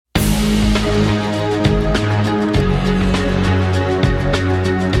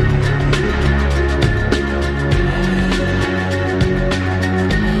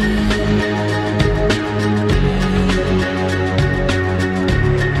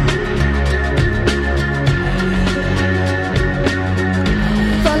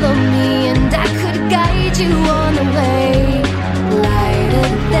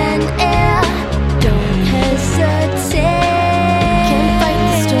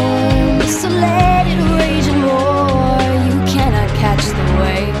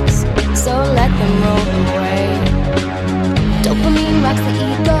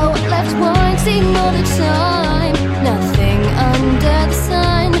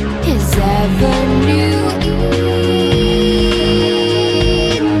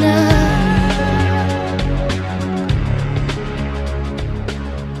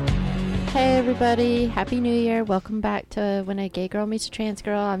Happy New Year. Welcome back to When a Gay Girl Meets a Trans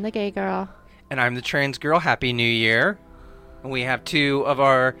Girl. I'm the gay girl. And I'm the trans girl. Happy New Year. And we have two of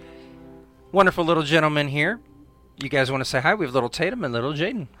our wonderful little gentlemen here. You guys want to say hi? We have little Tatum and little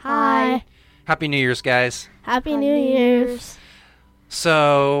Jaden. Hi. Happy New Year's, guys. Happy New Year's.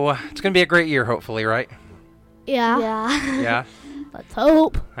 So, it's going to be a great year, hopefully, right? Yeah. Yeah? Let's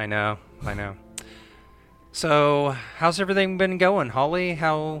hope. I know. So, how's everything been going? Holly,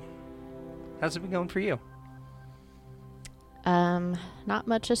 how's it been going for you? Not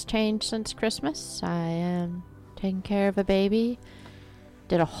much has changed since Christmas. I am taking care of a baby.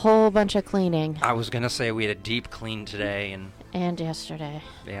 Did a whole bunch of cleaning. I was going to say we had a deep clean today And yesterday.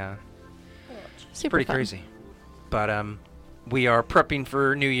 yeah. Super Pretty fun. crazy. But we are prepping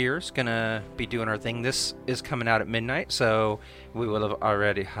for New Year's. Gonna be doing our thing. This is coming out at midnight, so we will have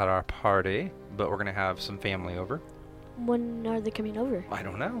already had our party. But we're gonna have some family over. When are they coming over? I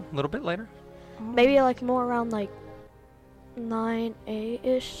don't know. A little bit later. Maybe like more around like 9,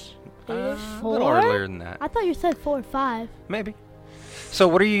 8-ish. A 8-ish. little 4? earlier than that. I thought you said 4 or 5. Maybe.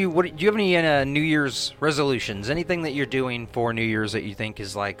 So do you have any New Year's resolutions? Anything that you're doing for New Year's that you think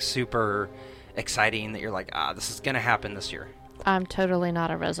is like super exciting that you're like, this is gonna happen this year? I'm totally not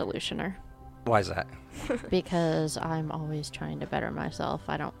a resolutioner Why is that? because I'm always trying to better myself.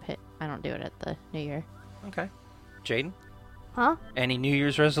 I don't do it at the New Year. Okay. Jaden? Huh? Any New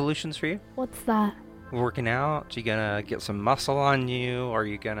Year's resolutions for you? What's that? Working out? You gonna get some muscle on you? Are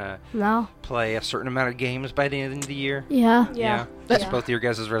you gonna No. play a certain amount of games by the end of the year? Yeah. Yeah. That's Yeah. both your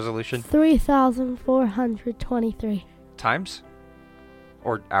guys' resolution. 3,423. Times?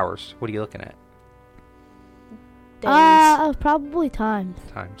 Or hours? What are you looking at? Days. Probably times.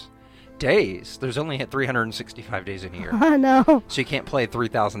 Times. Days? There's only 365 days in a year. I know. So you can't play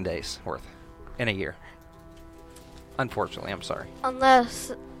 3,000 days worth in a year. Unfortunately, I'm sorry.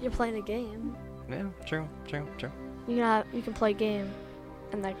 Unless you're playing a game. Yeah, true. You can play a game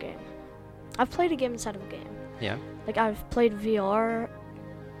in that game. I've played a game inside of a game. Yeah. Like I've played VR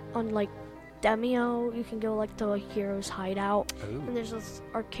on like Demio. You can go like to a hero's hideout, and Ooh. there's this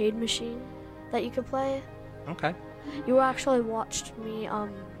arcade machine that you can play. Okay. You actually watched me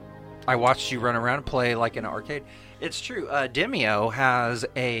I watched you run around and play like an arcade. It's true. Demio has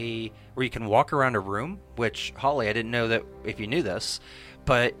where you can walk around a room, which, Holly, I didn't know that if you knew this,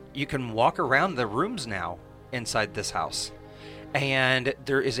 but you can walk around the rooms now inside this house. And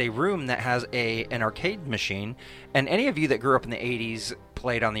there is a room that has an arcade machine. And any of you that grew up in the 80s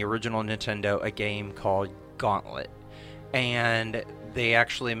played on the original Nintendo a game called Gauntlet. And they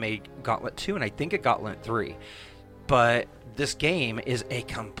actually made Gauntlet 2 and I think a Gauntlet 3. But this game is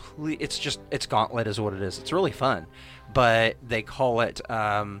it's Gauntlet is what it is. It's really fun. But they call it,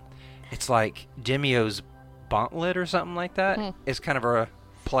 it's like Demio's Gauntlet or something like that. It's kind of a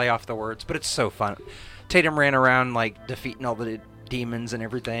play off the words, but it's so fun. Tatum ran around like defeating all the demons and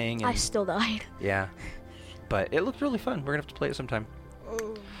everything. And, I still died. yeah. But it looked really fun. We're going to have to play it sometime.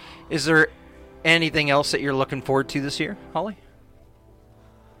 Is there anything else that you're looking forward to this year, Holly?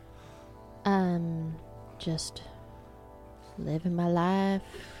 Just living my life.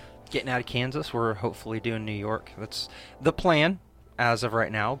 Getting out of Kansas. We're hopefully doing New York. That's the plan as of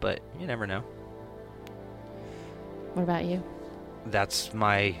right now, but you never know. What about you? That's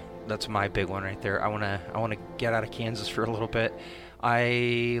my big one right there. I want to get out of Kansas for a little bit.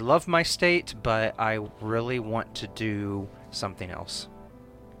 I love my state, but I really want to do something else.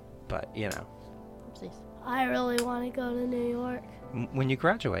 But, Oopsies. I really want to go to New York. when you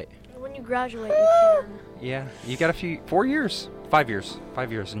graduate. When you graduate, you can. Yeah, you got 5 years,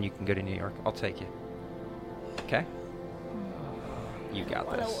 and you can go to New York. I'll take you. Okay? You got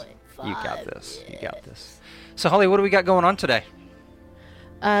this. You got this. You got this. So, Holly, what do we got going on today?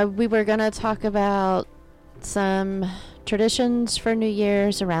 We were going to talk about some traditions for New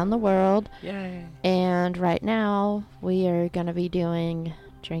Year's around the world. Yay. And right now, we are going to be drinking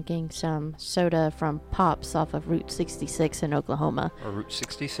some soda from Pops off of Route 66 in Oklahoma. Or Route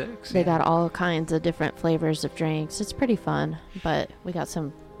 66. They got all kinds of different flavors of drinks. It's pretty fun, but we got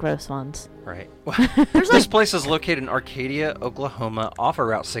some gross ones. Right. This place is located in Arcadia, Oklahoma, off of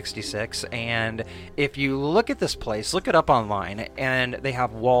Route 66. And if you look at this place, look it up online, and they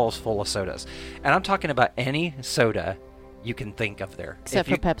have walls full of sodas. And I'm talking about any soda you can think of there. Except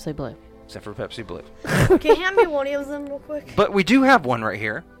for Pepsi Blue. Except for Pepsi Blue. Can you hand me one of them real quick? But we do have one right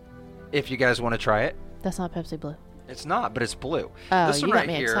here, if you guys want to try it. That's not Pepsi Blue. It's not, but it's blue. Oh, This one you got right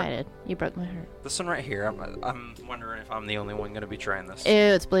me here- excited. You broke my heart. This one right here, I'm wondering if I'm the only one going to be trying this. Ew,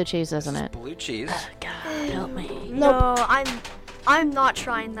 it's blue cheese, isn't This is it? blue cheese. God, help me. No, I'm not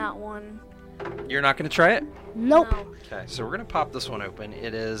trying that one. You're not going to try it? Nope. No. Okay, so we're going to pop this one open.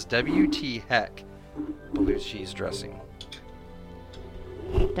 It is WT Heck blue cheese dressing.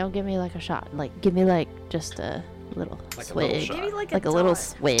 Don't give me like a shot. Like, give me like just a little Like a little swig. shot. Maybe like Like a little dot.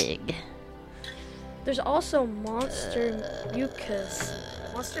 swig. There's also Monster Mucus.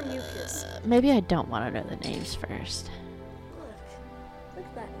 Monster Mucus. Maybe I don't want to know the names first. Look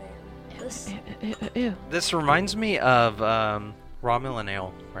at that name. This, Ew, ew, ew, ew. This reminds me of Romulan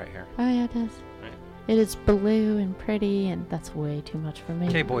ale right here. Oh yeah, it does. Right. It is blue and pretty, and that's way too much for me.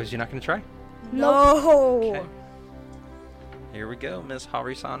 Okay, boys, you're not gonna try? no. Okay. Here we go, Miss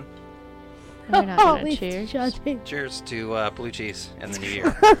Hari-san. We're not gonna Holy cheers. judging. Cheers to blue cheese in the new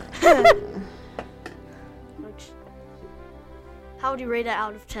year. How would you rate it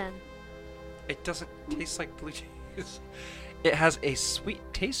out of 10? It doesn't taste like blue cheese. It has a sweet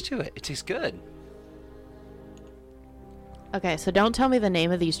taste to it. It tastes good. Okay, so don't tell me the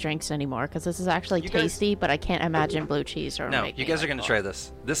name of these drinks anymore, because this is actually You guys- tasty, but I can't imagine blue cheese or No, make you me guys are like gonna one. try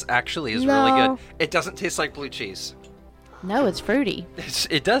this. This actually is No. really good. It doesn't taste like blue cheese. No, it's fruity.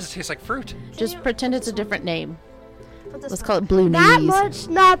 It does taste like fruit. Just pretend it's a different name. Put this Let's one- call it blue That knees. much?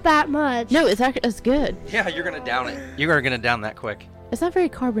 Not that much. No, it's good. Yeah, you're gonna down it. You're gonna down that quick. It's not very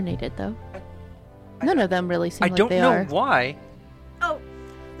carbonated though. None of them really seem I like don't they know are. why. Oh,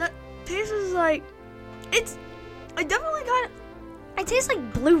 that tastes like it's. I definitely got. It tastes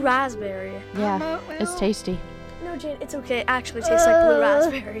like blue raspberry. Yeah, it's tasty. No, Jane, it's okay. It actually tastes like blue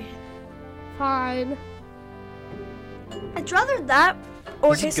raspberry. Fine. I'd rather that or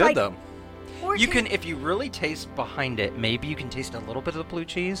This is taste good like. though. Or You taste- can, if you really taste behind it, maybe you can taste a little bit of the blue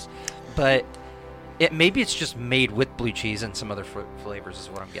cheese, but maybe it's just made with blue cheese and some other flavors, is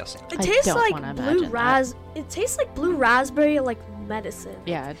what I'm guessing. It I tastes don't like wanna blue imagine It tastes like blue raspberry, like medicine.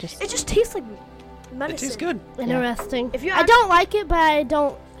 Yeah, it just It just tastes like It medicine. tastes good. Interesting. If you I don't like it, but I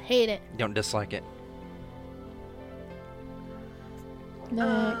don't hate it. You don't dislike it.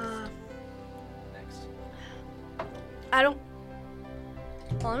 next. Next. I don't.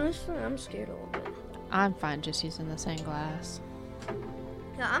 Honestly, I'm scared a little bit. I'm fine just using the same glass.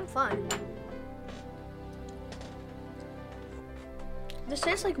 Yeah, I'm fine. This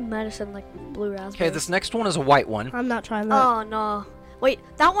tastes like medicine, like blue raspberry. Okay, this next one is a white one. I'm not trying that. Oh no! Wait,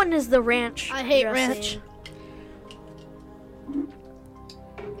 that one is the ranch. I hate dressing.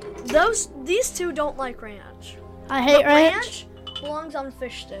 These two don't like ranch. I hate But ranch. belongs on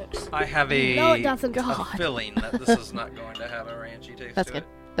fish sticks. I have a, No, it doesn't. a God. feeling that this is not going to have a ranchy taste That's to good. it.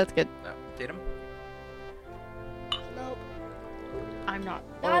 That's good. No. Tatum? Nope. I'm not.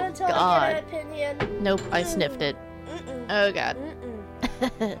 Not Oh until God. I get an opinion. Nope, I sniffed it. Mm-mm. Oh God.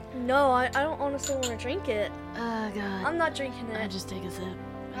 Mm-mm. No, I don't honestly want to drink it. Oh God. I'm not drinking I it. just take a sip.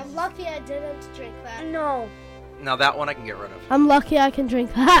 I'm lucky I didn't drink that. No. Now that one I can get rid of. I'm lucky I can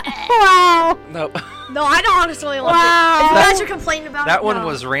drink that. Wow. Nope. No, I don't honestly want Wow. it. If you guys are complaining about That it, one no.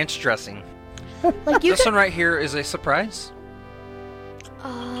 was ranch dressing. like you This one right here is a surprise.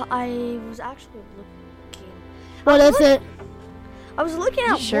 I was actually looking. What is it? I was looking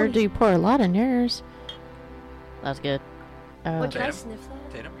You at sure one- do pour a lot in yours. That's good. Oh. Wait, can I Tatum? sniff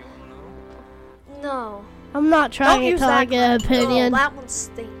that? Tatum, you want another one? No. I'm not trying Don't it use till I that. get an glass. opinion. Oh, that one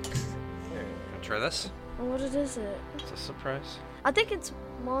stinks. Here, wanna try this. What is it? It's a surprise. I think it's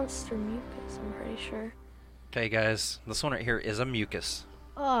Monster Mucus. I'm pretty sure. Okay, guys, this one right here is a mucus.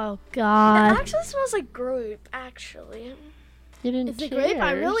 Oh It God. actually smells like grape. Actually. You didn't Is it grape?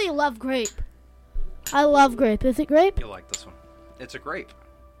 I cheers. really love grape. I love grape. Is it grape? You'll like this one. It's a grape.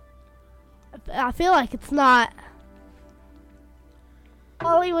 I feel like it's not.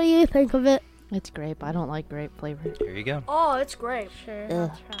 Ollie, what do you think of it? It's grape. I don't like grape flavor. Here you go. Oh, it's grape. Sure, Ugh.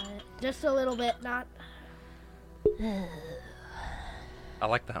 I'll try it. Just a little bit, not. I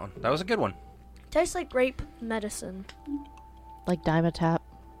like that one. That was a good one. Tastes like grape medicine. Like Dimetap.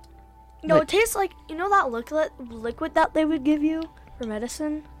 No, But- it tastes like that liquid that they would give you for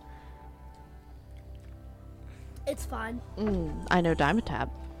medicine. It's fine. I know Dimetap.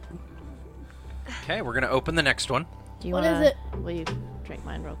 Okay, we're gonna open the next one. Do you What wanna, is it? Will you drink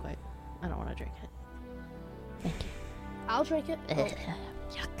mine real quick? I don't want to drink it. Thank you. I'll drink it. Oh.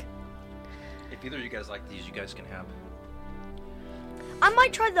 Yuck. If either of you guys like these, you guys can have. I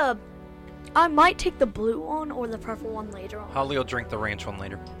might take the blue one or the purple one later on. Holly will drink the ranch one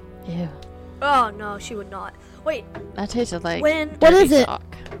later. Ew. Oh no, she would not. Wait, That tasted like when What is dirty it? sock.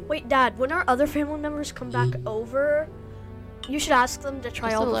 wait, Dad, when our other family members come back over, you should ask them to try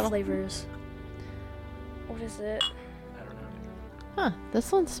Just all a the little. flavors. What is it? I don't know. Huh.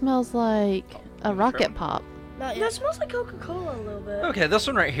 This one smells like a you rocket try pop. Not Yeah, it yet. smells like Coca-Cola a little bit. Okay, this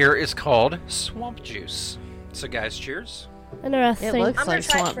one right here is called swamp juice. So guys, cheers. Interesting. It looks I'm gonna like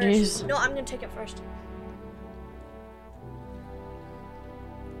try it swamp first. juice. No, I'm gonna take it first.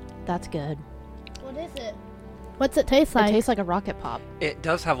 That's good. What What is it? What's it taste like? It tastes like a rocket pop. It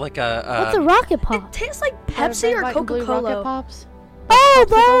does have like a. What's a rocket It pop? tastes like Red, Pepsi or white, and blue rocket Coca-Cola. pops.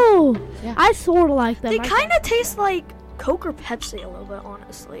 Oh, no! Yeah. I sort of like them. They kind of taste like Coke or Pepsi a little bit,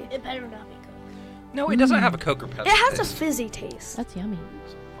 honestly. It better not be Coke. No, it doesn't have a Coke or Pepsi. It has a taste. fizzy taste. That's yummy.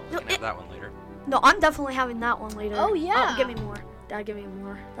 We can have that one later. No, I'm definitely having that one later. Oh, yeah. give me more. Dad, give me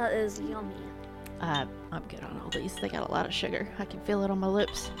more. That is yummy. I'm good on all these. They got a lot of sugar. I can feel it on my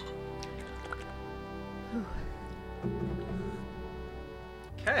lips.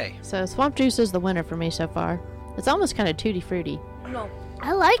 Okay. So swamp juice is the winner for me so far. It's almost kind of tutti frutti. No,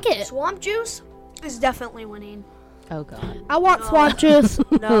 I like it. swamp juice is definitely winning. Oh god. I want No. swamp juice.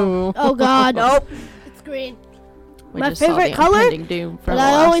 No. Oh, God. Nope. It's green. We My just saw favorite the color? impending doom from But the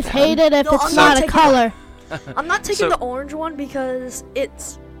I last always one. hate it if No, it's I'm not not a taking color. I'm not taking So- the orange one because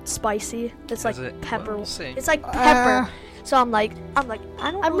it's spicy. It's like Is it? pepper. Well, we'll see. It's like pepper. So I'm like, I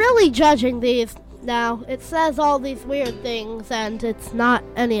don't. I'm know. really judging these now. It says all these weird things, and it's not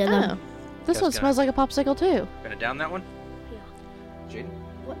any of Oh. them. This Guys one gonna- smells like a popsicle too. Gonna down that one? Yeah. Jaden?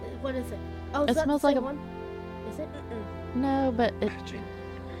 What is it? Oh, It is that smells the like same a- one? Is it? No, but it Jaden.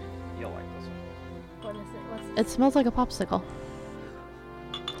 You'll like this one. What is it? What's it smells like a popsicle.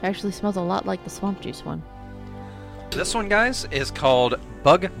 It actually smells a lot like the swamp juice one. This one, guys, is called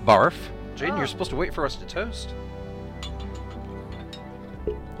Bug Barf. Jaden, Oh. you're supposed to wait for us to toast.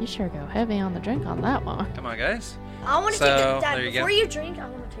 You sure go heavy on the drink on that one. Come on, guys. I want to So, take it, Dad. there you go. Before you drink, I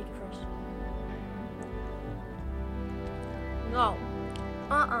want to take it first. No.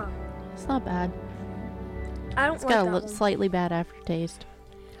 It's not bad. I don't It's like got that a one. slightly bad aftertaste.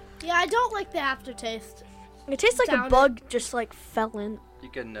 Yeah, I don't like the aftertaste. It tastes like Down a it. bug just like fell in You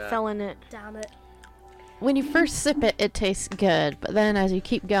can. it. Damn it. When you first sip it, it tastes good, but then as you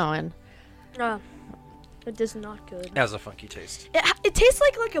keep going, It is not good. It has a funky taste. It tastes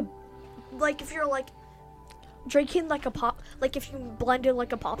like if you're like drinking like a pop, like if you blended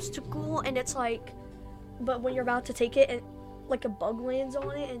like a popsicle and it's like, but when you're about to take it, and like a bug lands on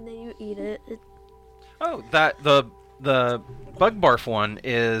it and then you eat it. Oh, the Bug Barf one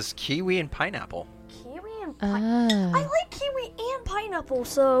is kiwi and pineapple. Kiwi and I I like kiwi and pineapple,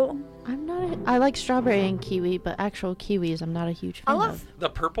 so I'm not. I like strawberry and kiwi, but actual kiwis, I'm not a huge I fan love of. The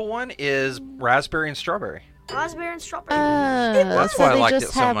purple one is raspberry and strawberry. raspberry and strawberry. That's so why I they liked just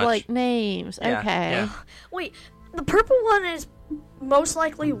it so have much. like names. Yeah, Okay. yeah. Wait, the purple one is most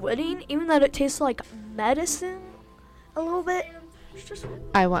likely winning, even though it tastes like medicine a little bit. It's just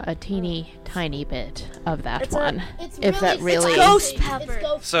I want a teeny tiny bit of that It's one. It's If that really- ghost pepper.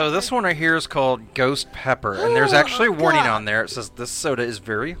 So this one right here is called Ghost Pepper, and there's actually a warning on there. It says this soda is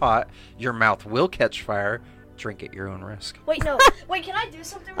very hot. Your mouth will catch fire. Drink at your own risk. Wait, no. Wait, can I do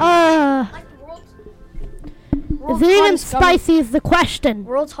something? Like the Is it even spicy is the question.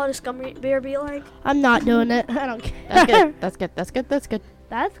 World's hottest gummy bear be like? I'm not doing it. I don't care. That's good. That's good. That's good. That's good.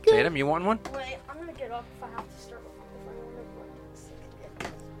 That's good. Tatum, you want one? Wait, I'm gonna get up if I have to start.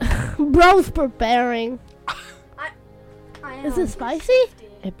 Bro's preparing. I Is am. it spicy?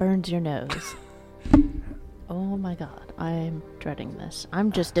 It burns your nose. Oh my god, I'm dreading this.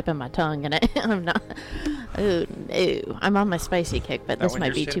 I'm just dipping my tongue in it. I'm not. Oh no, I'm on my spicy kick, but That this one might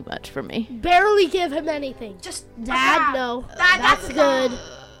yours be too? too much for me. Barely give him anything. Just Dad, no. That's That's good.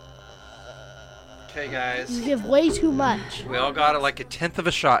 Okay, guys. You give way too much. We all got like a tenth of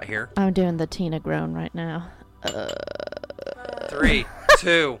a shot here. I'm doing the Tina groan right now. 3,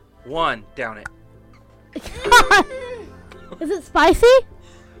 2, 1. Down it. Is it spicy?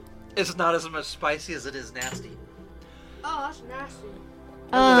 It's not as much spicy as it is nasty. Oh, that's nasty.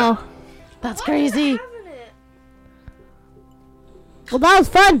 Oh. That's crazy. Well, that was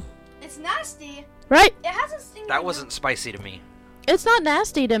fun, It's nasty. right? It has a sting. That wasn't spicy to me. It's not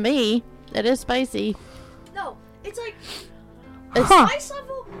nasty to me. It is spicy. No, it's like It's, Huh. spice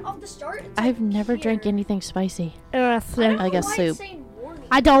level of the start. It's I've like never here. drank anything spicy. Interesting. I guess why soup. It's saying warning.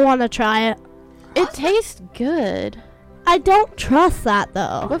 I don't want to try it. It tastes good. I don't trust that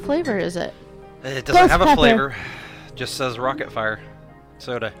though. What flavor is it? It doesn't Ghost have a pepper. flavor. Just says Rocket Fire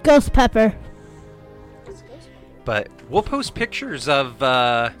soda. Ghost pepper. But we'll post pictures of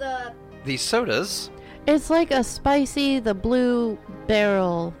The these sodas. It's like a spicy, the blue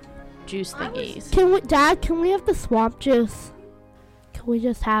barrel juice I was- thingies. Can we, Dad? Can we have the swamp juice? Can we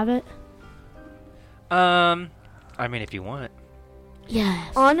just have it? I mean, if you want.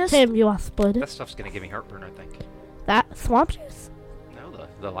 Yes. honest. Tim, you want to split That it? stuff's gonna give me heartburn, I think. That swamp juice? No,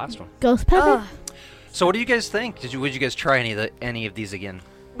 the last one. Ghost pepper? So, what do you guys think? Would you guys try any of these again?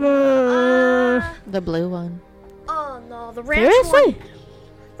 The blue one. Oh no, the ranch Seriously? one.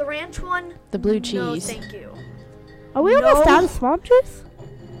 The ranch one. The blue No, cheese. thank you. Are we No. almost out of swamp juice?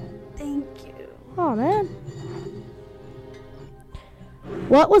 Thank you. Oh man.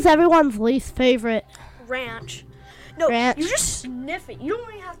 What was everyone's least favorite? Ranch. No, Ranch. you just sniff it. You don't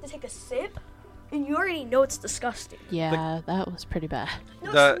even have to take a sip, and you already know it's disgusting. Yeah, that was pretty bad.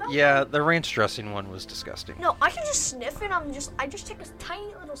 No, The ranch dressing one was disgusting. No, I can just sniff it. I just take a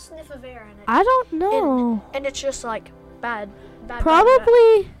tiny little sniff of air in it, I don't know. and it's just like bad. Bad.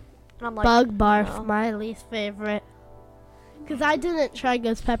 Probably And I'm like, bug barf, no. my least favorite. Because I didn't try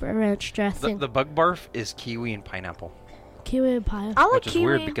ghost pepper ranch dressing. The bug barf is kiwi and pineapple, Kiwi and pie. I like which is kiwi.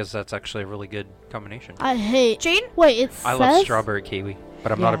 weird because that's actually a really good combination. I hate. Jane. Wait, it I says. love strawberry kiwi,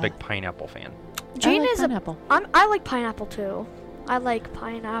 but I'm not a Yeah. big pineapple fan. Jane I like is pineapple. I like pineapple too. I like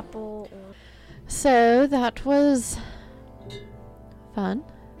pineapple. So that was fun.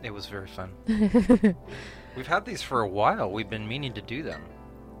 It was very fun. We've had these for a while. We've been meaning to do them.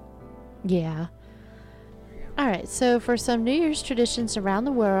 Yeah. Alright, so for some New Year's traditions around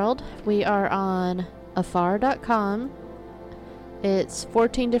the world, we are on afar.com. It's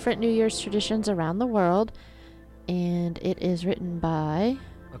 14 different New Year's traditions around the world, and it is written by...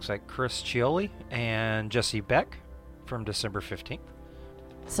 Looks like Chris Chioli and Jesse Beck from December 15th.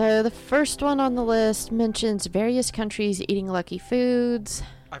 So the first one on the list mentions various countries eating lucky foods.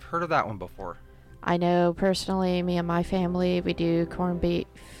 I've heard of that one before. I know personally, me and my family, we do corned beef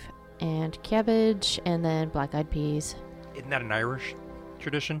and cabbage, and then black-eyed peas. Isn't that an Irish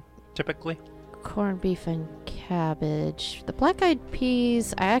tradition, typically? Corned beef and cabbage. The black-eyed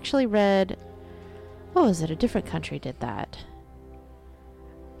peas, I actually read... What was it? A different country did that.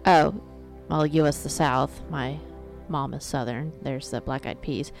 Oh, well, U.S. the South. My mom is Southern. There's the black-eyed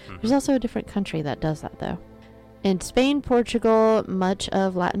peas. There's also a different country that does that, though. In Spain, Portugal, much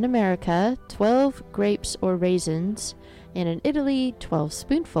of Latin America, 12 grapes or raisins, and in Italy, 12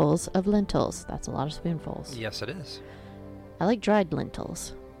 spoonfuls of lentils. That's a lot of spoonfuls. Yes, it is. I like dried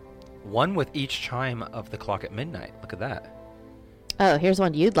lentils. One with each chime of the clock at midnight. Look at that. Oh, here's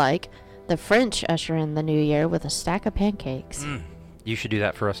one you'd like. The French usher in the new year with a stack of pancakes. You should do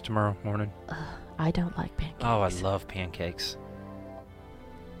that for us tomorrow morning. I don't like pancakes. Oh, I love pancakes.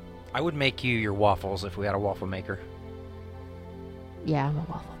 I would make you your waffles if we had a waffle maker. Yeah, I'm a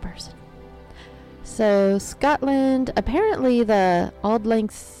waffle person. So, Scotland, apparently the Auld Lang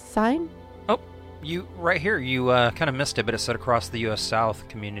Syne? You, right here, you kind of missed it, but it said across the U.S. South,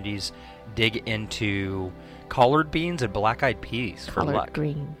 communities dig into collard beans and black-eyed peas for Collard luck.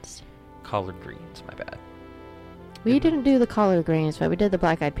 greens. Collard greens, my bad. We didn't do the collard greens, but we did the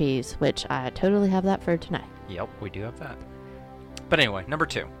black-eyed peas, which I totally have that for tonight. Yep, we do have that. But anyway, number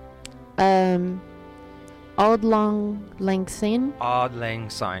 2. Auld Lang Syne? Auld Lang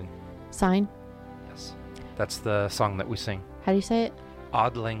Syne. Sign? Yes. That's the song that we sing. How do you say it?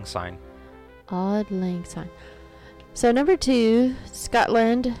 Auld Lang Syne. Auld Lang Syne. So number 2,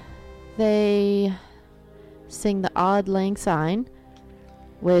 Scotland, they sing the Auld Lang Syne,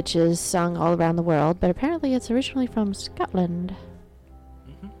 which is sung all around the world, but apparently it's originally from Scotland.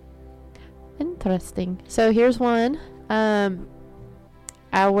 Interesting. So here's one.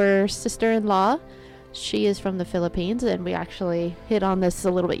 Our sister-in-law, she is from the Philippines, and we actually hit on this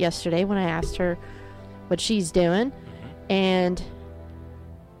a little bit yesterday when I asked her what she's doing. And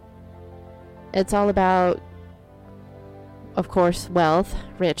it's all about, of course, wealth,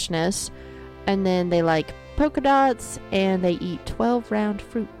 richness, and then they like polka dots, and they eat 12 round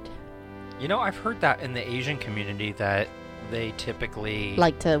fruit. You know, I've heard that in the Asian community that they typically...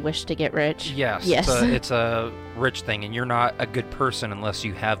 Like to wish to get rich? Yes. Yes. It's a rich thing, and you're not a good person unless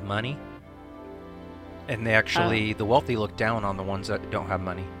you have money. And they actually, the wealthy look down on the ones that don't have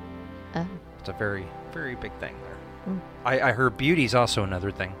money. It's a very, very big thing there. I heard beauty's also another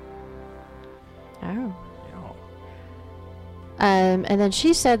thing. Oh. Yeah. And then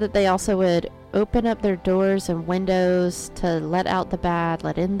she said that they also would open up their doors and windows to let out the bad,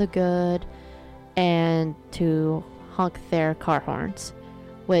 let in the good, and to honk their car horns.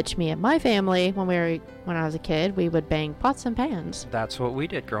 Which me and my family, when I was a kid, we would bang pots and pans. That's what we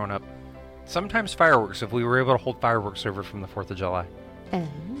did growing up. Sometimes fireworks, if we were able to hold fireworks over from the 4th of July. Yeah.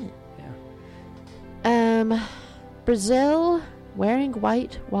 Brazil, wearing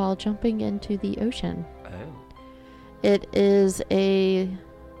white while jumping into the ocean.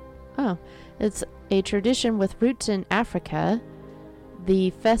 Oh. It's a tradition with roots in Africa.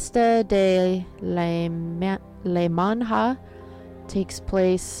 The Festa de la Manha takes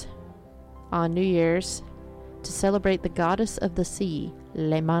place on New Year's to celebrate the goddess of the sea,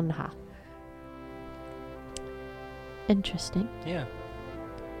 Lemanha. Interesting. Yeah.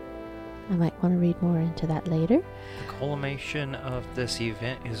 I might want to read more into that later. The culmination of this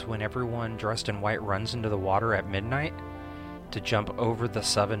event is when everyone dressed in white runs into the water at midnight to jump over the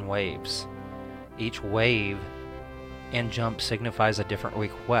 7 waves. Each wave and jump signifies a different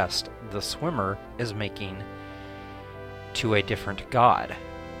request the swimmer is making to a different god.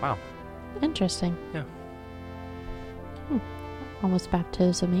 Wow. Interesting. Yeah. Almost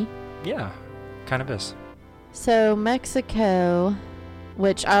baptism-y. Yeah, kind of is. So Mexico,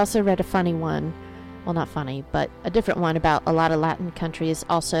 which I also read a funny one. Well, not funny, but a different one about a lot of Latin countries.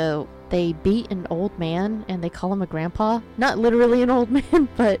 Also, they beat an old man and they call him a grandpa. Not literally an old man,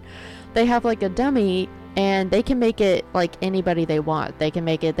 but they have like a dummy and they can make it like anybody they want. They can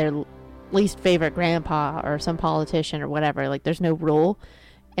make it their least favorite grandpa or some politician or whatever. Like there's no rule.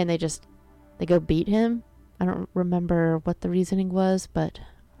 And they go beat him. I don't remember what the reasoning was, but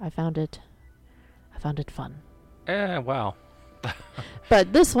I found it fun. Wow.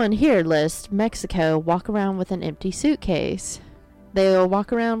 But this one here lists Mexico walk around with an empty suitcase. They'll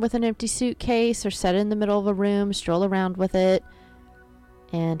walk around with an empty suitcase or set it in the middle of a room, stroll around with it.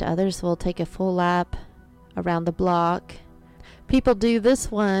 And others will take a full lap around the block. People do this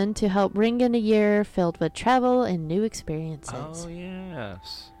one to help ring in a year filled with travel and new experiences. Oh,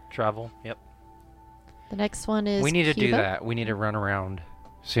 yes. Travel, yep. The next one is We need to do Cuba that. We need to run around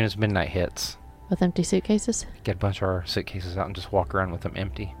as soon as midnight hits. with empty suitcases. Get a bunch of our suitcases out and just walk around with them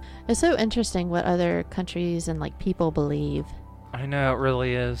empty. It's so interesting what other countries and like people believe. I know, it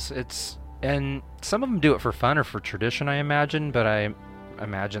really is. And some of them do it for fun or for tradition, I imagine, but I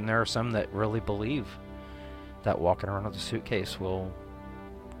imagine there are some that really believe that walking around with a suitcase will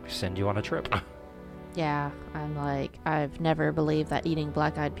send you on a trip. Yeah, I'm like, I've never believed that eating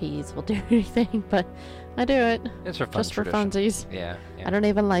black-eyed peas will do anything, but I do it. It's for fun Just for tradition. funsies. Yeah. I don't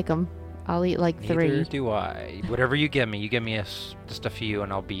even like them. I'll eat like Neither 3. do I. Whatever you give me just a few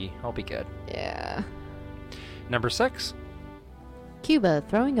and I'll be good. Yeah. Number 6. Cuba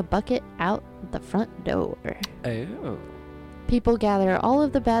throwing a bucket out the front door. Oh. People gather all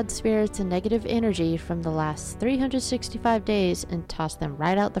of the bad spirits and negative energy from the last 365 days and toss them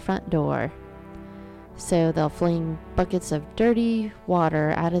right out the front door. So they'll fling buckets of dirty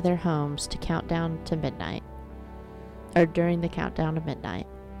water out of their homes to count down to midnight. Or during the countdown to midnight.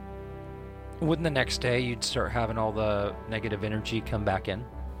 Wouldn't the next day you'd start having all the negative energy come back in?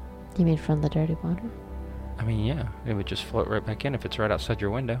 You mean from the dirty water? I mean, yeah. It would just float right back in if it's right outside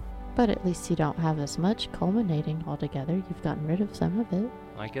your window. But at least you don't have as much culminating altogether. You've gotten rid of some of it.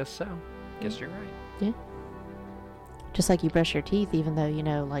 I guess so. Guess you're right. Yeah. Just like you brush your teeth, even though you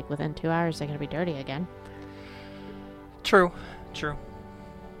know, like, within 2 hours they're going to be dirty again. True.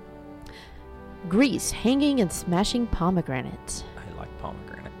 Greece hanging and smashing pomegranates. I like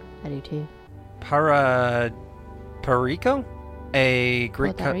pomegranate. I do too. Pararico? A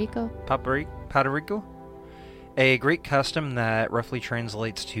Greek Puerto Rico? Puerto A Greek custom that roughly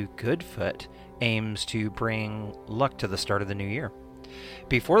translates to good foot aims to bring luck to the start of the new year.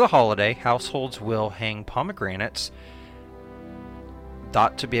 Before the holiday, households will hang pomegranates,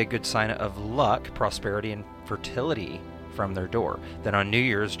 thought to be a good sign of luck, prosperity, and fertility, from their door. Then on New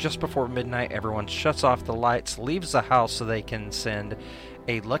Year's, just before midnight, everyone shuts off the lights, leaves the house so they can send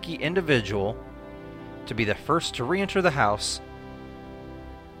a lucky individual to be the first to re-enter the house,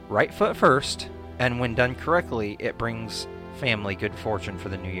 right foot first, and when done correctly, it brings family good fortune for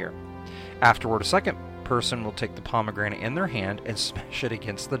the new year. Afterward, a second person will take the pomegranate in their hand and smash it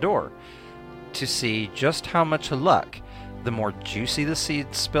against the door to see just how much luck. The more juicy the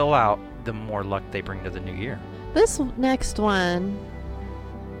seeds spill out, the more luck they bring to the new year. This next one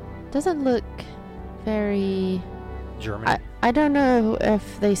doesn't look very... Germany? I don't know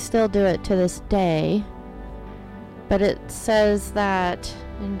if they still do it to this day, but it says that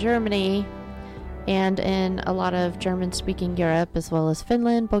in Germany and in a lot of German-speaking Europe, as well as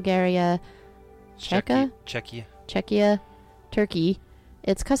Finland, Bulgaria, Czechia, Turkey,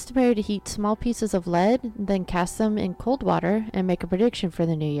 it's customary to heat small pieces of lead, then cast them in cold water and make a prediction for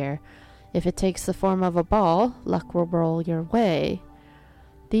the new year. If it takes the form of a ball, luck will roll your way.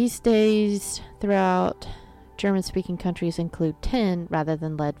 These days throughout German-speaking countries include tin rather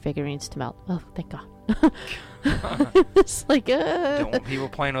than lead figurines to melt. Oh, thank God. It's like, Don't want people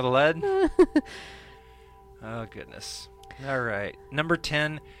playing with lead? Oh, goodness. All right. Number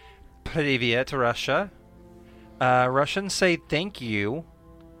 10, Privyet, Russia. Russians say thank you,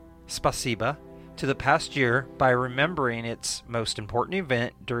 spasiba, to the past year by remembering its most important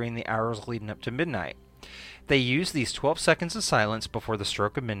event during the hours leading up to midnight. They use these 12 seconds of silence before the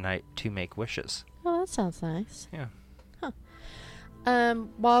stroke of midnight to make wishes. Oh, that sounds nice. Yeah.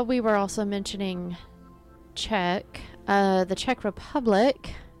 While we were also mentioning the Czech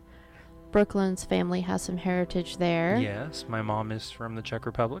Republic, Brooklyn's family has some heritage there. Yes, my mom is from the Czech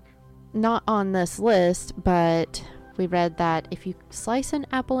Republic. Not on this list, but we read that if you slice an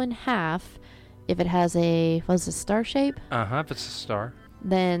apple in half, If it has a, was it star shape, If it's a star.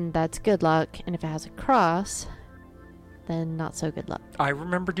 then that's good luck. And if it has a cross, then not so good luck. I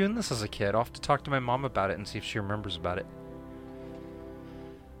remember doing this as a kid. I'll have to talk to my mom about it and see if she remembers about it.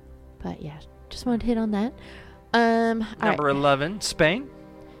 But yeah, just wanted to hit on that. All Number right. 11, Spain.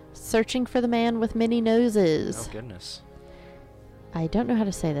 Searching for the man with many noses. Oh, goodness. I don't know how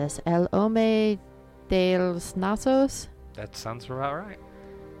to say this. El Hombre de los Nasos? That sounds about right.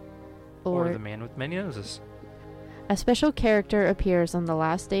 Or Or the man with many noses. a special character appears on the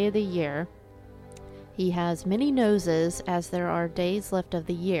last day of the year. He has many noses as there are days left of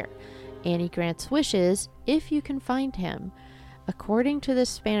the year, and he grants wishes if you can find him. According to this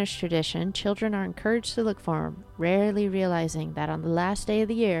Spanish tradition, children are encouraged to look for him, rarely realizing that on the last day of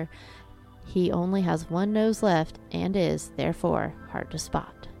the year, he only has one nose left and is, therefore, hard to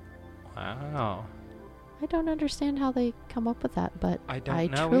spot. Wow. I don't understand how they come up with that, but I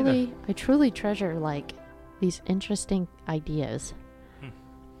don't know either. I truly treasure like these interesting ideas.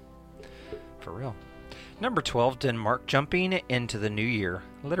 For real. Number 12, Denmark, jumping into the new year,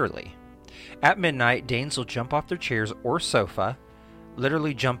 literally. At midnight, Danes will jump off their chairs or sofa,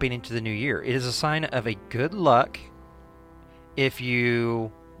 literally jumping into the new year. It is a sign of a good luck if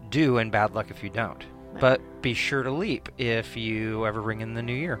you do and bad luck if you don't. But be sure to leap if you ever ring in the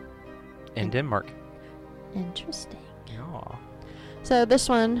new year in Denmark. Interesting. Aw. So this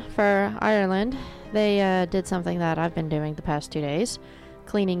one for Ireland, they did something that I've been doing the past 2 days.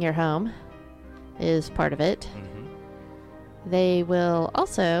 Cleaning your home is part of it. They will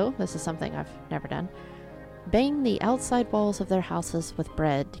also, this is something I've never done, bang the outside walls of their houses with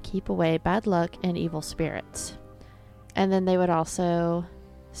bread to keep away bad luck and evil spirits. And then they would also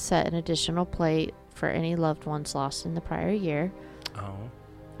set an additional plate for any loved ones lost in the prior year. Oh,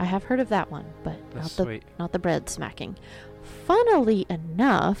 I have heard of that one, but that's not sweet. the bread smacking. Funnily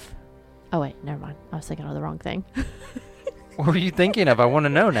enough, oh wait, never mind. I was thinking of the wrong thing. What were you thinking of? I want to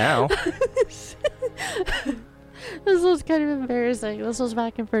know now. This was kind of embarrassing. This was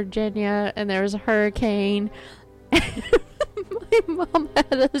back in Virginia, and there was a hurricane. My mom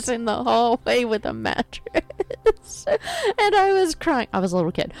had us in the hallway with a mattress, and I was crying. I was a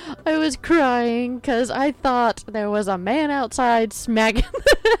little kid. I was crying because I thought there was a man outside smacking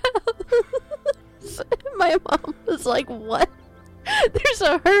the house. My mom was like, "What? There's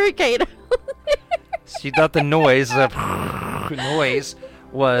a hurricane out there." She thought the noise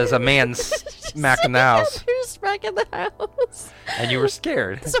was a man smacking the house, You're smacking the house. and you were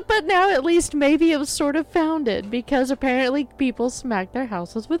scared. So, but now at least maybe it was sort of founded because apparently people smack their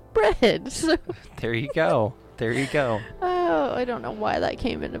houses with bread. So, There you go. There you go. oh, I don't know why that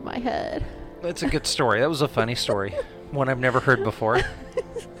came into my head. That's a good story. That was a funny story. One I've never heard before.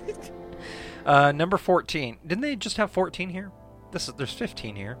 Number 14. Didn't they just have 14 here? There's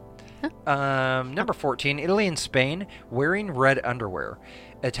 15 here. Number 14, Italy and Spain wearing red underwear.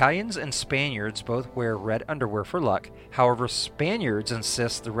 Italians and Spaniards both wear red underwear for luck. However, Spaniards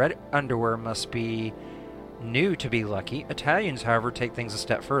insist the red underwear must be new to be lucky. Italians, however, take things a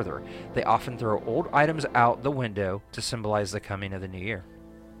step further. They often throw old items out the window to symbolize the coming of the new year.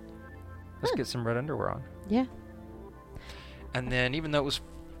 Let's get some red underwear on. Yeah. And then, even though it was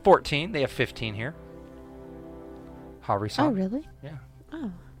 14, they have 15 here. Harisa. Oh, really? Yeah.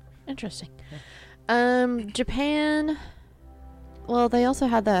 Oh, interesting. Japan. Well, they also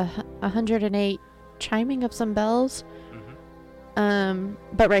had the 108 chiming of some bells.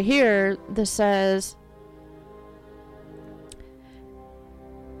 But right here, this says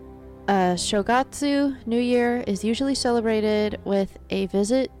Shogatsu, New Year, is usually celebrated with a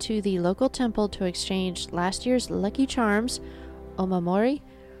visit to the local temple to exchange last year's lucky charms, omamori,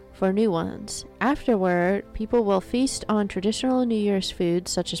 for new ones. Afterward, people will feast on traditional New Year's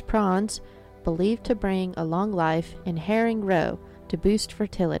foods such as prawns, believed to bring a long life, and herring roe to boost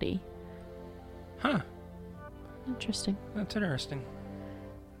fertility. Huh. Interesting. That's interesting.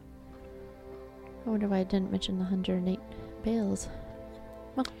 I wonder why I didn't mention the 108 bales.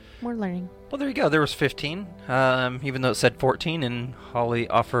 Well, more learning. Well, there you go. There was 15, even though it said 14, and Holly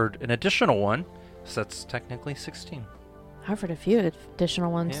offered an additional one, so that's technically 16. I offered a few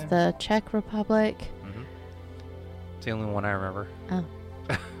additional ones. Yeah. The Czech Republic. It's the only one I remember. Oh.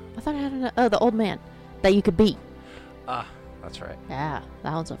 I thought I had the old man that you could beat. Ah, that's right. Yeah,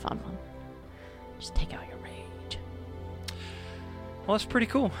 that one's a fun one. Just take out your rage. Well, that's pretty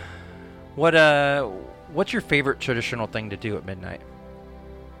cool. What's your favorite traditional thing to do at midnight?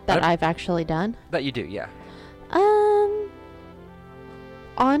 That I've actually done? That you do, yeah.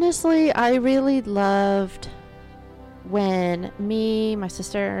 Honestly, I really loved when me, my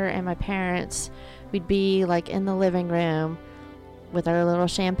sister, and my parents, we'd be like in the living room with our little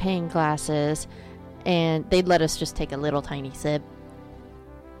champagne glasses, and they'd let us just take a little tiny sip.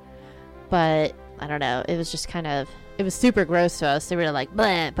 But I don't know, it was just kind of, it was super gross to us. They were like,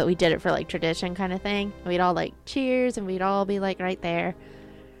 bleh, but we did it for like tradition kind of thing. We'd all like cheers, and we'd all be like right there.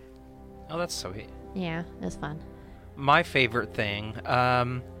 Oh, that's sweet. Yeah, it was fun. My favorite thing,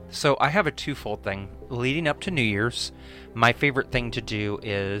 so I have a twofold thing. Leading up to New Year's, my favorite thing to do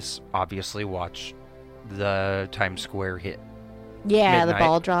is obviously watch the Times Square hit. Yeah, Midnight. the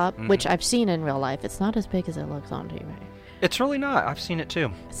ball drop, Mhm. which I've seen in real life. It's not as big as it looks on TV. It's really not. I've seen it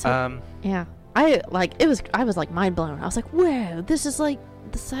too. So, yeah. I was like mind blown. I was like, whoa, this is like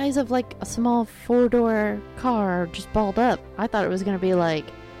the size of like a small 4-door car just balled up. I thought it was going to be like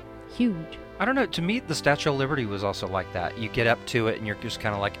huge. I don't know. To me, the Statue of Liberty was also like that. You get up to it and you're just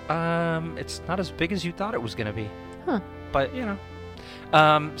kind of like, it's not as big as you thought it was going to be. Huh. But, you know.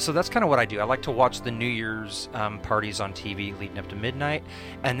 So that's kind of what I do. I like to watch the New Year's parties on TV leading up to midnight.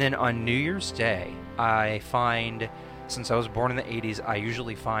 And then on New Year's Day, I find, since I was born in the 80s, I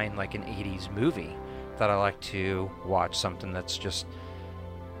usually find like an 80s movie that I like to watch. Something that's just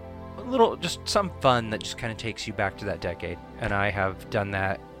a little, just some fun that just kind of takes you back to that decade. And I have done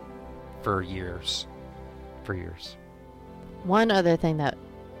that for years. One other thing that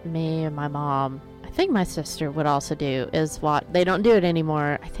me and my mom, I think my sister would also do, is what they don't do it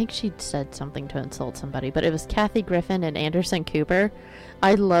anymore. I think she said something to insult somebody, but it was Kathy Griffin and Anderson Cooper.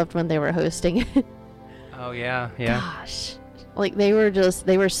 I loved when they were hosting it. Oh, yeah. Gosh. Like, they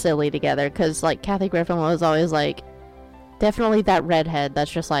were silly together, because, like, Kathy Griffin was always, like, definitely that redhead that's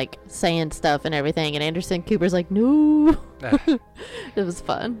just, like, saying stuff and everything, and Anderson Cooper's like, no. It was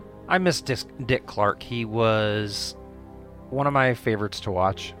fun. I miss Dick Clark. He was one of my favorites to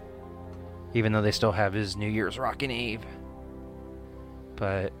watch, even though they still have his New Year's Rockin' Eve.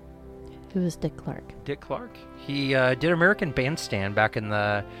 But Who is Dick Clark? Dick Clark, he did American Bandstand back in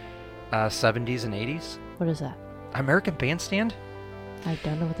the 70s and 80s. What is that? American Bandstand? I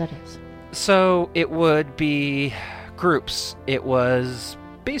don't know what that is. So it would be groups. It was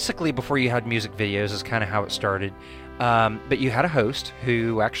basically before you had music videos is kind of how it started. But you had a host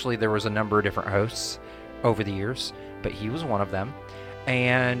who actually, there was a number of different hosts over the years, but he was one of them.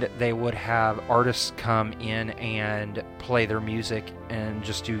 And they would have artists come in and play their music and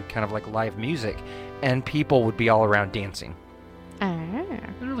just do kind of like live music. And people would be all around dancing.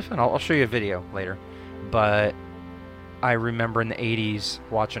 It was really fun. I'll show you a video later. But I remember in the 80s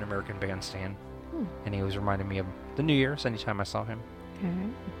watching American Bandstand. And he was reminding me of the New Year's anytime I saw him.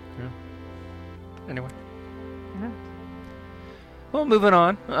 Yeah. Anyway. Yeah. Well, moving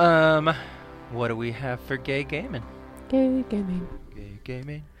on. What do we have for gay gaming? Gay gaming. Gay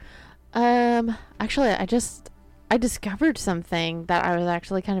gaming. Actually, I discovered something that I was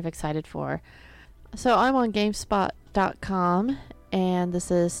actually kind of excited for. So I'm on GameSpot.com, and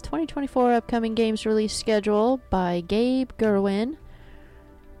this is 2024 upcoming games release schedule by Gabe Gerwin.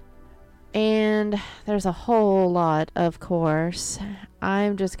 And there's a whole lot, of course.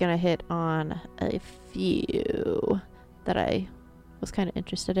 I'm just gonna hit on a few that I was kind of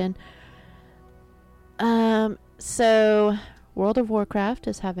interested in. So World of Warcraft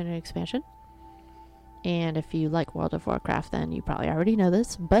is having an expansion. And if you like World of Warcraft, then you probably already know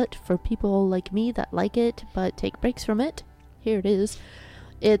this. But for people like me that like it but take breaks from it, here it is.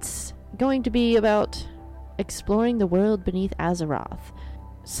 It's going to be about exploring the world beneath Azeroth.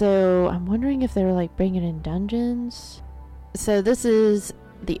 So I'm wondering if they're like bringing in dungeons. So this is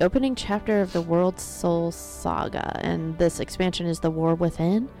the opening chapter of the World's Soul Saga, and this expansion is the War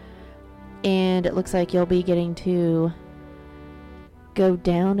Within. And it looks like you'll be getting to go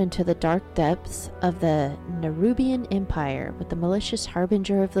down into the dark depths of the Nerubian Empire with the malicious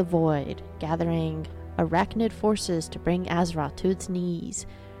Harbinger of the Void, gathering arachnid forces to bring Azeroth to its knees.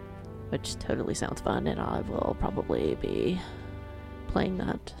 Which totally sounds fun, and I will probably be playing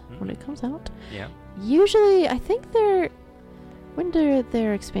that when it comes out. Yeah. Usually, I think when do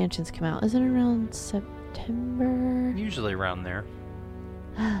their expansions come out? Is it around September? Usually around there.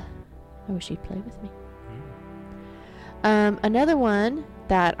 I wish you'd play with me. Another one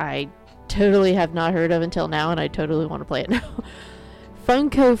that I totally have not heard of until now, and I totally want to play it now.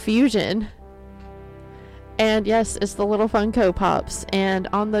 Funko Fusion. And yes, it's the little Funko Pops. And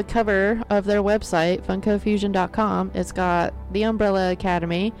on the cover of their website, funkofusion.com, it's got the Umbrella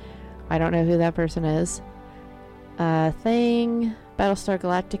Academy. I don't know who that person is. Thing, Battlestar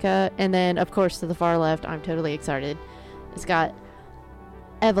Galactica, and then, of course, to the far left, I'm totally excited. It's got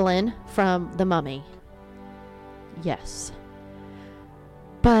Evelyn from The Mummy. Yes.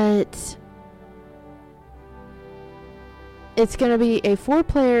 But it's going to be a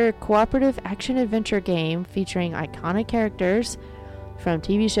 4-player cooperative action-adventure game featuring iconic characters from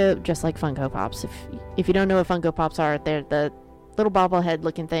TV show, just like Funko Pops. If you don't know what Funko Pops are, they're the little bobblehead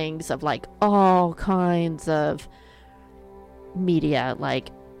looking things of like all kinds of media, like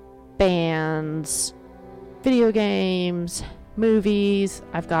bands, video games, movies.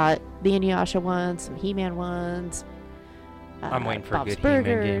 I've got the Inuyasha ones, some He-Man ones. I'm waiting for Bob's a good He-Man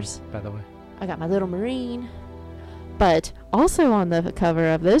game, Burgers. by the way. I got my little Marine. But also on the cover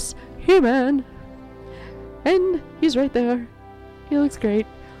of this, He-Man. And he's right there. He looks great.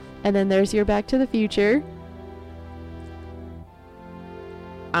 And then there's your Back to the Future.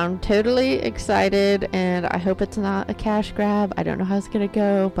 I'm totally excited, and I hope it's not a cash grab. I don't know how it's going to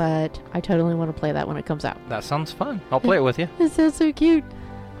go, but I totally want to play that when it comes out. That sounds fun. I'll play it with you. It sounds so cute.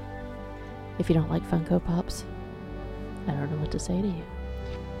 If you don't like Funko Pops, I don't know what to say to you.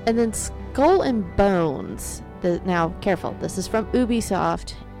 And then Skull and Bones. Now, careful. This is from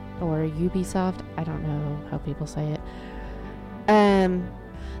Ubisoft. Or Ubisoft. I don't know how people say it.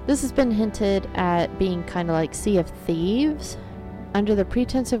 This has been hinted at being kind of like Sea of Thieves. Under the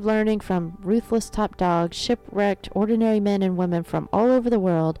pretense of learning from ruthless top dogs, shipwrecked ordinary men and women from all over the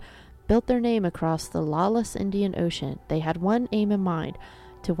world built their name across the lawless Indian Ocean. They had one aim in mind,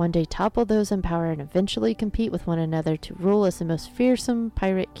 to one day topple those in power and eventually compete with one another to rule as the most fearsome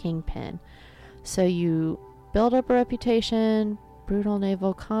pirate kingpin. So you build up a reputation, brutal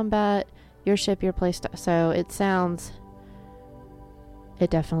naval combat, your ship, your place. So it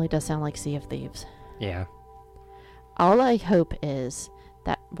definitely does sound like Sea of Thieves. Yeah. All I hope is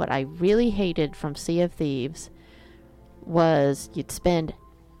that what I really hated from Sea of Thieves was you'd spend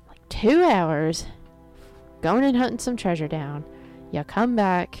like 2 hours going and hunting some treasure down. You come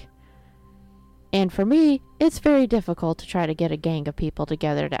back, and for me, it's very difficult to try to get a gang of people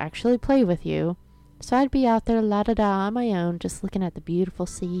together to actually play with you. So I'd be out there la-da-da on my own, just looking at the beautiful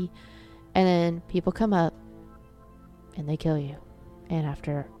sea, and then people come up, and they kill you. And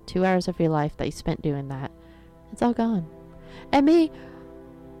after 2 hours of your life that you spent doing that, it's all gone. And me,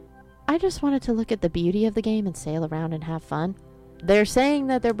 I just wanted to look at the beauty of the game and sail around and have fun. They're saying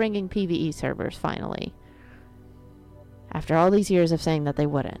that they're bringing PvE servers finally, after all these years of saying that they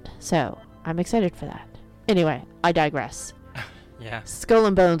wouldn't. So, I'm excited for that. Anyway, I digress. Yeah. Skull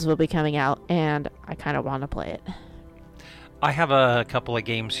and Bones will be coming out, and I kind of want to play it. I have a couple of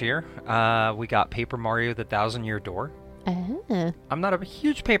games here. We got Paper Mario: The Thousand Year Door. I'm not a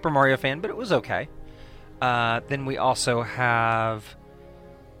huge Paper Mario fan, but it was okay. Then we also have...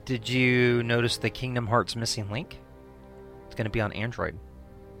 Did you notice the Kingdom Hearts Missing Link? It's going to be on Android.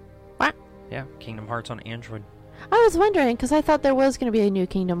 What? Yeah, Kingdom Hearts on Android. I was wondering, because I thought there was going to be a new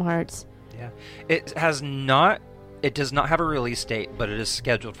Kingdom Hearts. Yeah. It does not have a release date, but it is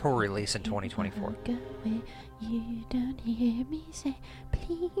scheduled for release in 2024. You don't hear me say,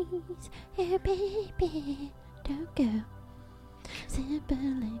 please, hey baby, don't go. Simple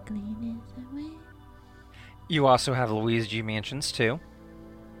and clean is the way. You also have Luigi Mansions 2,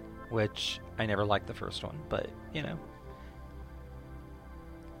 which I never liked the first one, but, you know.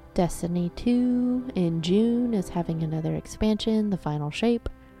 Destiny 2 in June is having another expansion, The Final Shape.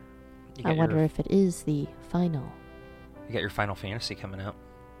 I wonder if it is the final. You got your Final Fantasy coming out.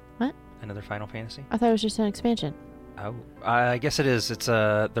 What? Another Final Fantasy? I thought it was just an expansion. Oh, I guess it is. It's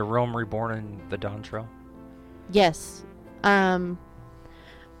The Realm Reborn and the Dawn Trail. Yes. I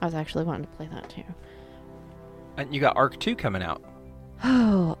was actually wanting to play that too. And you got Arc 2 coming out.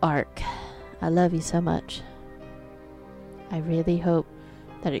 Oh, Ark. I love you so much. I really hope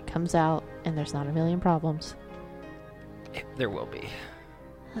that it comes out and there's not a million problems. There will be.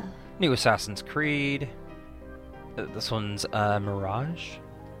 New Assassin's Creed. This one's Mirage.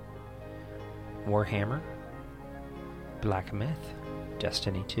 Warhammer. Black Myth.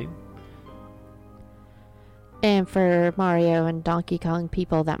 Destiny 2. And for Mario and Donkey Kong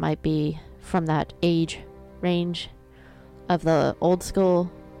people that might be from that age range of the old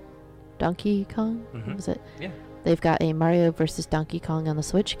school Donkey Kong, what was it? Yeah. They've got a Mario vs. Donkey Kong on the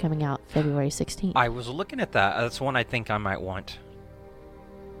Switch coming out February 16th. I was looking at that. That's one I think I might want.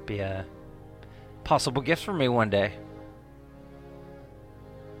 Be a possible gift for me one day.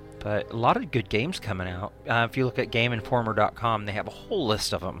 But a lot of good games coming out. If you look at GameInformer.com, they have a whole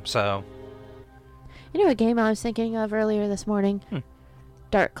list of them. So, you know a game I was thinking of earlier this morning?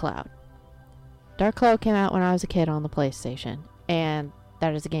 Dark Cloud. Dark Cloud came out when I was a kid on the PlayStation, and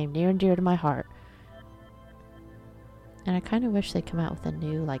that is a game near and dear to my heart. And I kind of wish they'd come out with a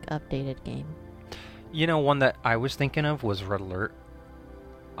new, updated game. You know, one that I was thinking of was Red Alert.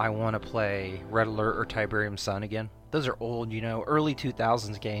 I want to play Red Alert or Tiberium Sun again. Those are old, early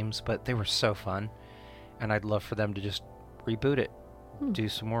 2000s games, but they were so fun. And I'd love for them to just reboot it. do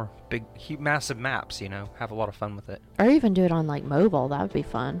some more big, massive maps, have a lot of fun with it. Or even do it on like mobile. That would be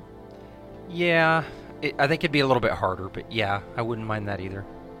fun. Yeah, I think it'd be a little bit harder, but yeah, I wouldn't mind that either.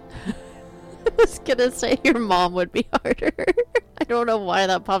 I was gonna say your mom would be harder. I don't know why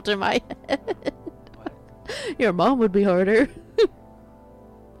that popped in my head. Your mom would be harder.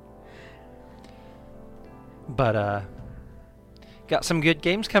 But got some good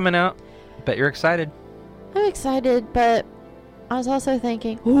games coming out. Bet you're excited. I'm excited, but I was also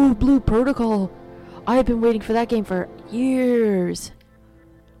thinking, oh, Blue Protocol. I've been waiting for that game for years.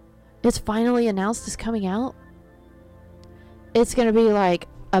 It's finally announced it's coming out. It's gonna be like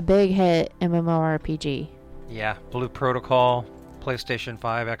a big hit MMORPG. Yeah, Blue Protocol, PlayStation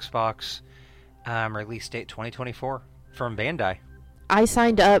 5, Xbox, release date 2024 from Bandai. I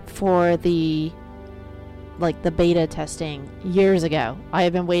signed up for the beta testing years ago. I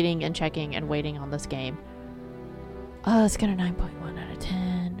have been waiting and checking and waiting on this game. Oh, it's got a 9.1 out of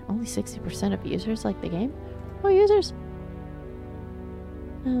 10. Only 60% of users like the game. What users?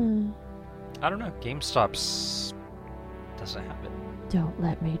 I don't know. GameStop's doesn't have it. Don't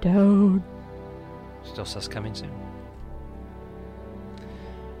let me down. Still says coming soon.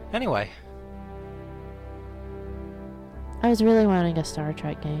 Anyway. I was really wanting a Star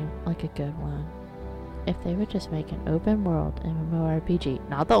Trek game, like a good one. If they would just make an open world MMORPG,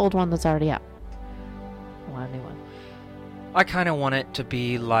 not the old one that's already out. I want a new one. I kind of want it to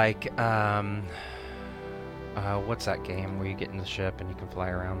be like, what's that game where you get in the ship and you can fly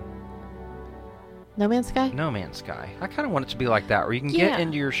around? No Man's Sky? No Man's Sky. I kind of want it to be like that, where you can get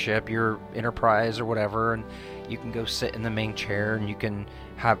into your ship, your Enterprise or whatever, and you can go sit in the main chair and you can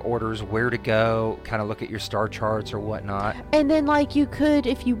have orders where to go, kind of look at your star charts or whatnot. And then, like, you could,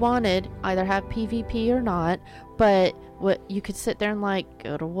 if you wanted, either have PvP or not, but you could sit there and, like,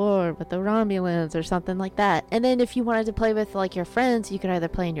 go to war with the Romulans or something like that. And then if you wanted to play with, like, your friends, you could either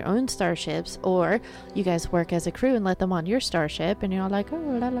play in your own starships, or you guys work as a crew and let them on your starship, and you're all like, oh,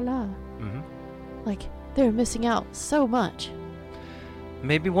 la la la. Mm-hmm. Like, they're missing out so much.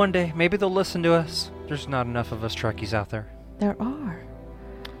 Maybe one day, maybe they'll listen to us. There's not enough of us Trekkies out there. There are.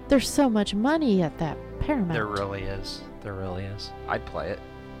 There's so much money at that Paramount. There really is. There really is. I'd play it.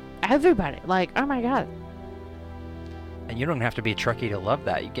 Everybody. Like, oh my god. And you don't have to be a Trekkie to love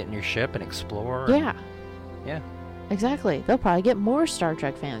that. You get in your ship and explore. Yeah. Yeah. Exactly. They'll probably get more Star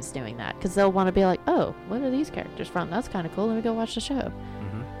Trek fans doing that, because they'll want to be like, oh, what are these characters from? That's kind of cool. Let me go watch the show.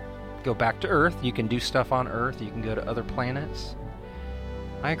 Mm-hmm. Go back to Earth. You can do stuff on Earth. You can go to other planets.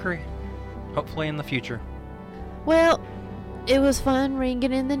 I agree. Hopefully in the future. Well, it was fun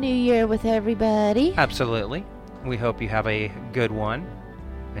ringing in the new year with everybody. Absolutely. We hope you have a good one.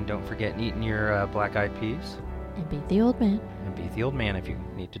 And don't forget eating your black-eyed peas. And beat the old man. And beat the old man if you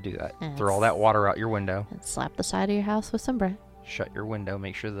need to do that. And throw all that water out your window. And slap the side of your house with some bread. Shut your window.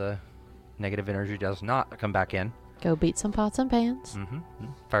 Make sure the negative energy does not come back in. Go beat some pots and pans. Mm-hmm.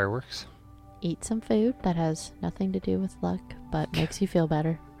 Fireworks. Eat some food that has nothing to do with luck, but makes you feel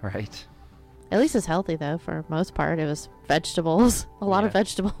better. Right. At least it's healthy, though. For most part, it was vegetables. A lot of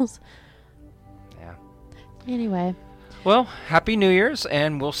vegetables. Yeah. Anyway. Well, Happy New Year's,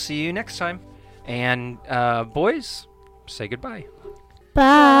 and we'll see you next time. And, boys, say goodbye.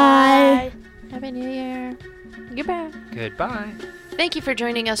 Bye. Happy New Year. Goodbye. Goodbye. Thank you for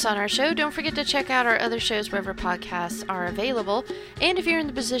joining us on our show. Don't forget to check out our other shows wherever podcasts are available. And if you're in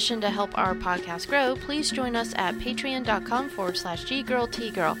the position to help our podcast grow, please join us at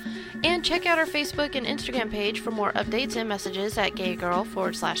patreon.com/ggirltgirl. And check out our Facebook and Instagram page for more updates and messages at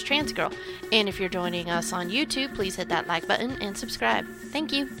gaygirl/transgirl. And if you're joining us on YouTube, please hit that like button and subscribe.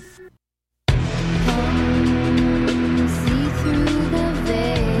 Thank you. See through the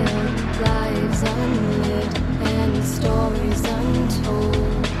veil, lives unlit and stories untold.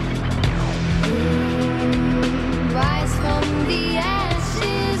 Rise from the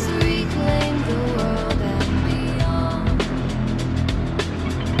ashes, reclaim the world and beyond.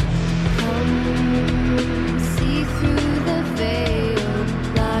 Come, see through the veil,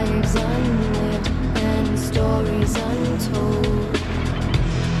 lives unlit and stories untold.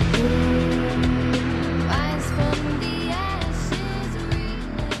 Rise from the ashes,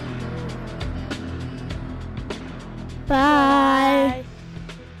 reclaim the world. Bye.